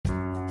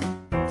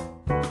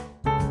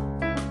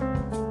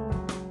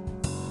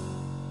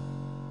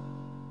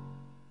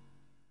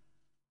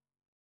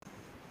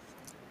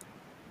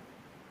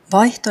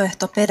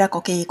Vaihtoehto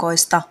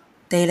pedagogiikoista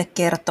teille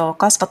kertoo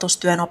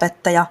kasvatustyön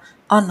opettaja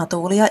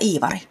Anna-Tuulia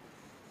Iivari.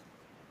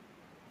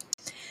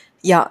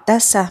 Ja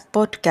tässä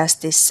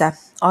podcastissa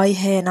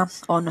aiheena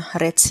on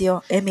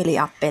Reggio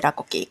Emilia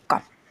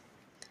pedagogiikka.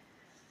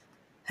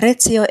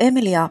 Reggio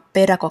Emilia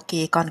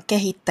pedagogiikan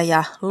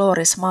kehittäjä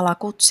Loris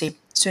Malaguzzi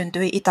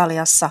syntyi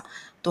Italiassa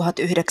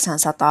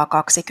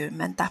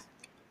 1920.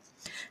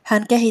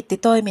 Hän kehitti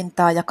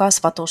toimintaa ja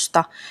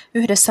kasvatusta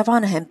yhdessä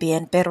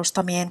vanhempien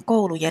perustamien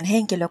koulujen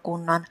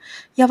henkilökunnan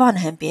ja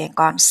vanhempien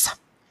kanssa.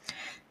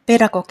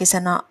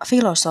 Pedagogisena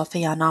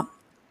filosofiana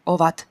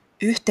ovat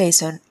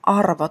yhteisön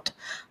arvot,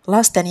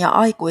 lasten ja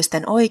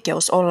aikuisten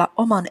oikeus olla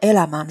oman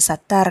elämänsä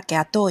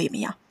tärkeä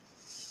toimija,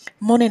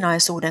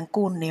 moninaisuuden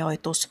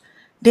kunnioitus,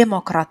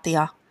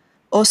 demokratia,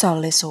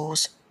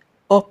 osallisuus,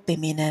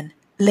 oppiminen,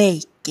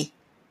 leikki,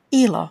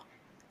 ilo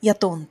ja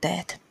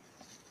tunteet.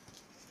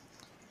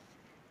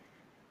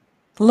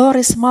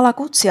 Loris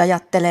Malaguzzi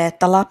ajattelee,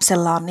 että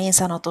lapsella on niin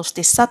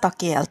sanotusti 100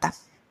 kieltä.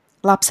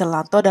 Lapsella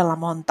on todella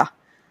monta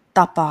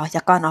tapaa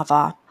ja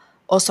kanavaa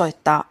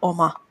osoittaa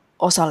oma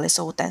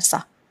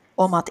osallisuutensa,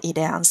 omat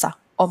ideansa,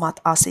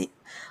 omat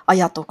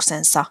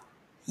ajatuksensa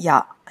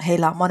ja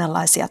heillä on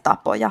monenlaisia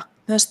tapoja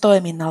myös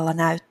toiminnalla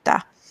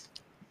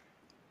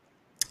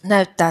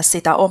näyttää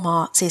sitä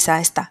omaa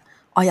sisäistä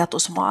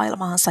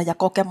ajatusmaailmaansa ja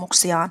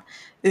kokemuksiaan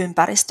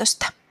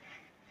ympäristöstä.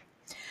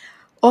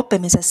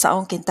 Oppimisessa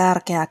onkin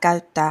tärkeää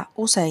käyttää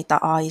useita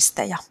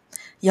aisteja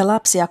ja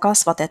lapsia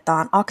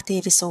kasvatetaan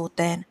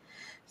aktiivisuuteen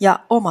ja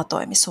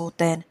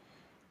omatoimisuuteen,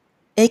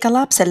 eikä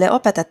lapselle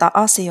opeteta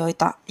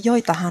asioita,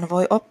 joita hän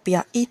voi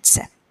oppia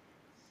itse.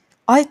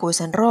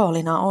 Aikuisen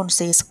roolina on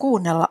siis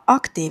kuunnella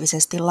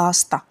aktiivisesti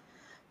lasta,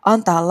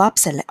 antaa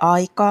lapselle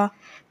aikaa,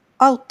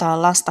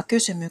 auttaa lasta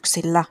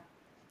kysymyksillä,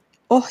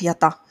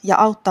 ohjata ja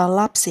auttaa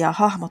lapsia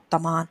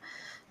hahmottamaan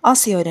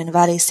asioiden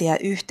välisiä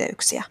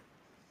yhteyksiä.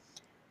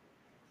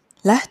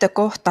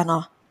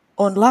 Lähtökohtana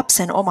on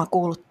lapsen oma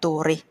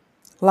kulttuuri,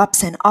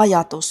 lapsen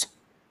ajatus,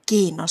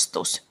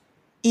 kiinnostus,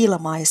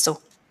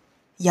 ilmaisu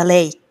ja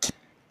leikki.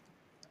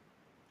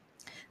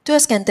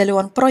 Työskentely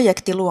on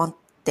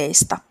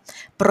projektiluonteista.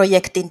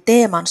 Projektin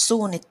teeman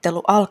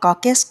suunnittelu alkaa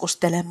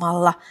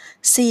keskustelemalla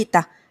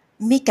siitä,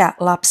 mikä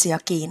lapsia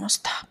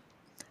kiinnostaa.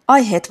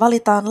 Aiheet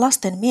valitaan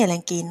lasten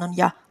mielenkiinnon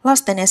ja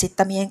lasten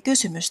esittämien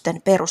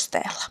kysymysten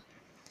perusteella.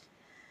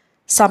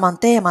 Saman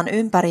teeman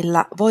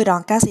ympärillä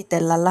voidaan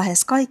käsitellä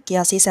lähes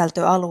kaikkia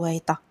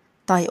sisältöalueita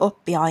tai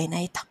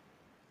oppiaineita.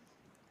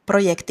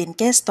 Projektin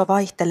kesto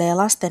vaihtelee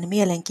lasten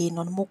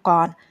mielenkiinnon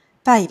mukaan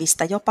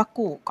päivistä jopa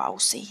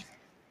kuukausiin.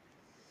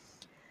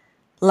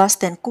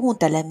 Lasten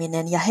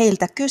kuunteleminen ja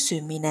heiltä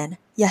kysyminen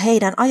ja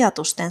heidän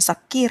ajatustensa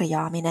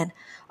kirjaaminen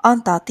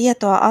antaa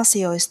tietoa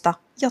asioista,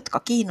 jotka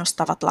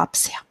kiinnostavat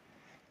lapsia.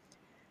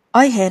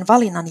 Aiheen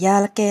valinnan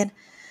jälkeen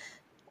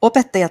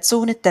opettajat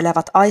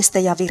suunnittelevat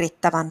aisteja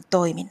virittävän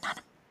toiminnan.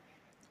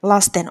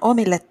 Lasten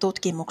omille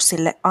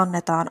tutkimuksille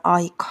annetaan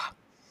aikaa.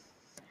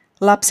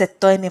 Lapset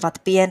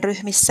toimivat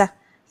pienryhmissä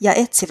ja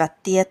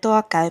etsivät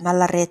tietoa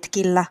käymällä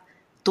retkillä,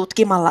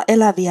 tutkimalla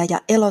eläviä ja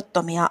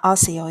elottomia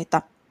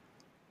asioita,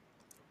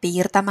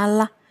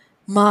 piirtämällä,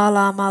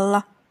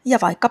 maalaamalla ja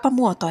vaikkapa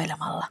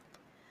muotoilemalla.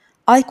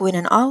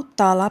 Aikuinen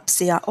auttaa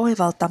lapsia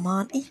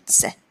oivaltamaan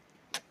itse.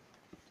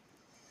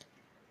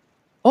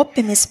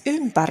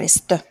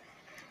 Oppimisympäristö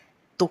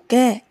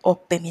tukee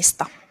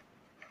oppimista.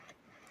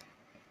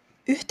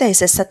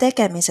 Yhteisessä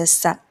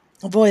tekemisessä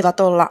voivat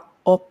olla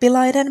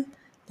oppilaiden,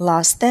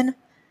 lasten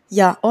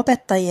ja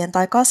opettajien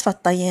tai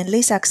kasvattajien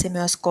lisäksi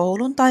myös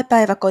koulun tai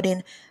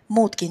päiväkodin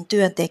muutkin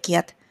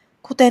työntekijät,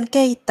 kuten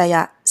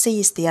keittäjä,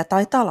 siistijä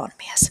tai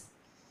talonmies.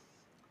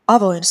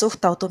 Avoin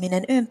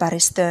suhtautuminen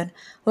ympäristöön,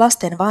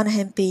 lasten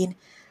vanhempiin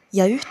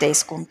ja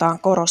yhteiskuntaan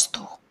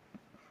korostuu.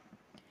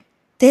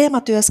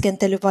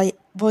 Teematyöskentely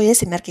voi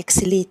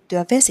esimerkiksi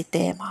liittyä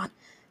vesiteemaan.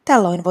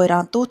 Tällöin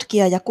voidaan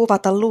tutkia ja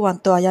kuvata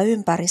luontoa ja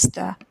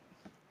ympäristöä.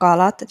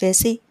 Kalat,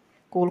 vesi,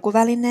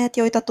 kulkuvälineet,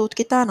 joita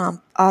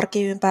tutkitaan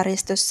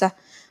arkiympäristössä,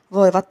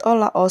 voivat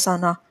olla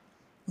osana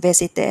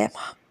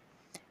vesiteemaa.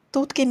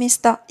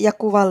 Tutkimista ja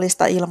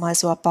kuvallista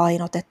ilmaisua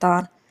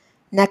painotetaan.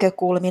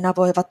 Näkökulmina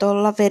voivat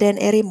olla veden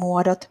eri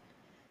muodot,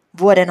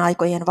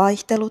 vuodenaikojen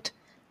vaihtelut,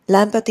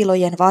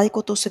 lämpötilojen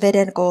vaikutus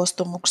veden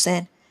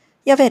koostumukseen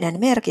ja veden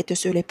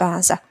merkitys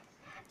ylipäänsä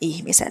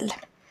ihmiselle.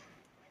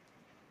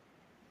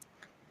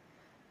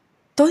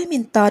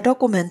 Toimintaa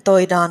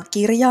dokumentoidaan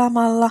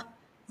kirjaamalla,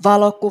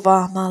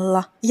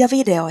 valokuvaamalla ja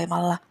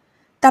videoimalla.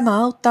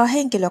 Tämä auttaa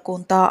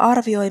henkilökuntaa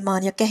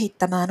arvioimaan ja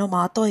kehittämään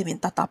omaa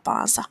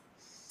toimintatapaansa.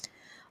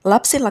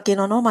 Lapsillakin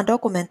on oma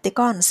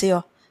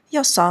dokumenttikansio,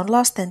 jossa on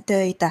lasten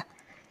töitä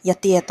ja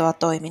tietoa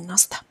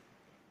toiminnasta.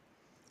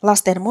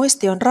 Lasten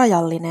muisti on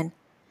rajallinen.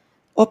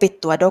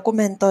 Opittua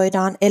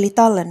dokumentoidaan eli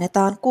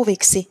tallennetaan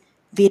kuviksi,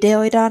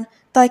 videoidaan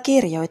tai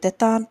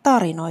kirjoitetaan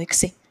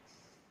tarinoiksi.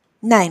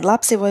 Näin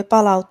lapsi voi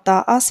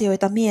palauttaa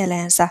asioita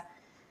mieleensä,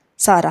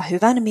 saada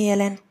hyvän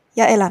mielen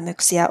ja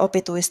elämyksiä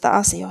opituista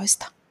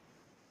asioista.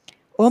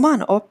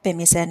 Oman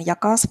oppimisen ja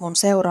kasvun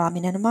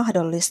seuraaminen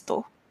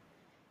mahdollistuu.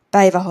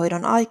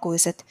 Päivähoidon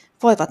aikuiset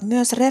voivat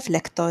myös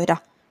reflektoida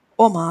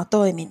omaa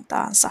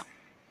toimintaansa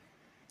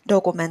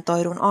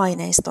dokumentoidun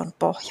aineiston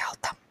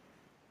pohjalta.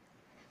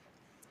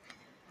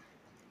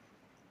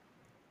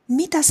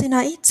 Mitä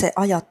sinä itse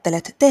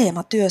ajattelet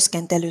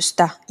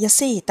teematyöskentelystä ja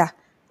siitä,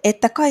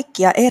 että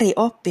kaikkia eri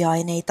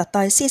oppiaineita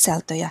tai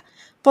sisältöjä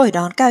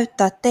voidaan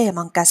käyttää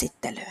teeman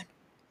käsittelyyn?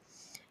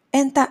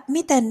 Entä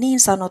miten niin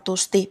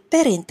sanotusti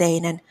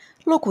perinteinen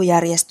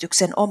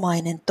lukujärjestyksen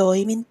omainen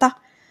toiminta,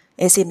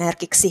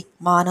 esimerkiksi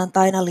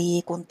maanantaina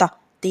liikunta,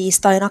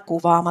 tiistaina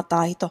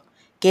kuvaamataito,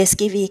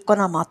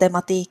 keskiviikkona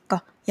matematiikka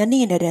ja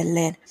niin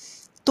edelleen,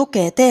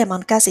 tukee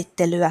teeman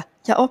käsittelyä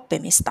ja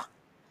oppimista?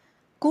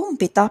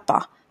 Kumpi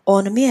tapa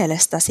on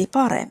mielestäsi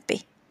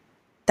parempi?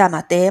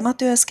 Tämä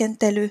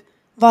teematyöskentely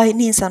vai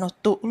niin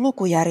sanottu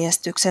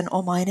lukujärjestyksen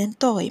omainen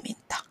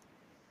toiminta?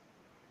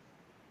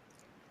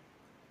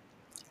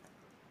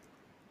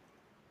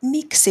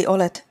 Miksi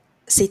olet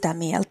sitä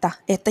mieltä,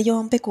 että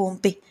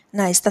jompikumpi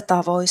näistä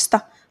tavoista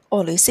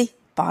olisi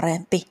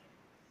parempi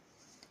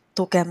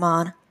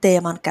tukemaan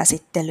teeman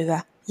käsittelyä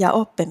ja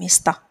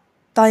oppimista,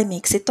 tai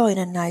miksi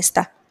toinen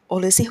näistä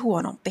olisi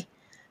huonompi?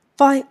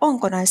 Vai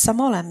onko näissä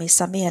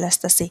molemmissa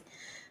mielestäsi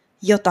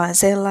jotain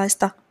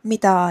sellaista,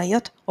 mitä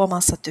aiot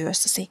omassa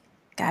työssäsi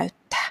käyttää?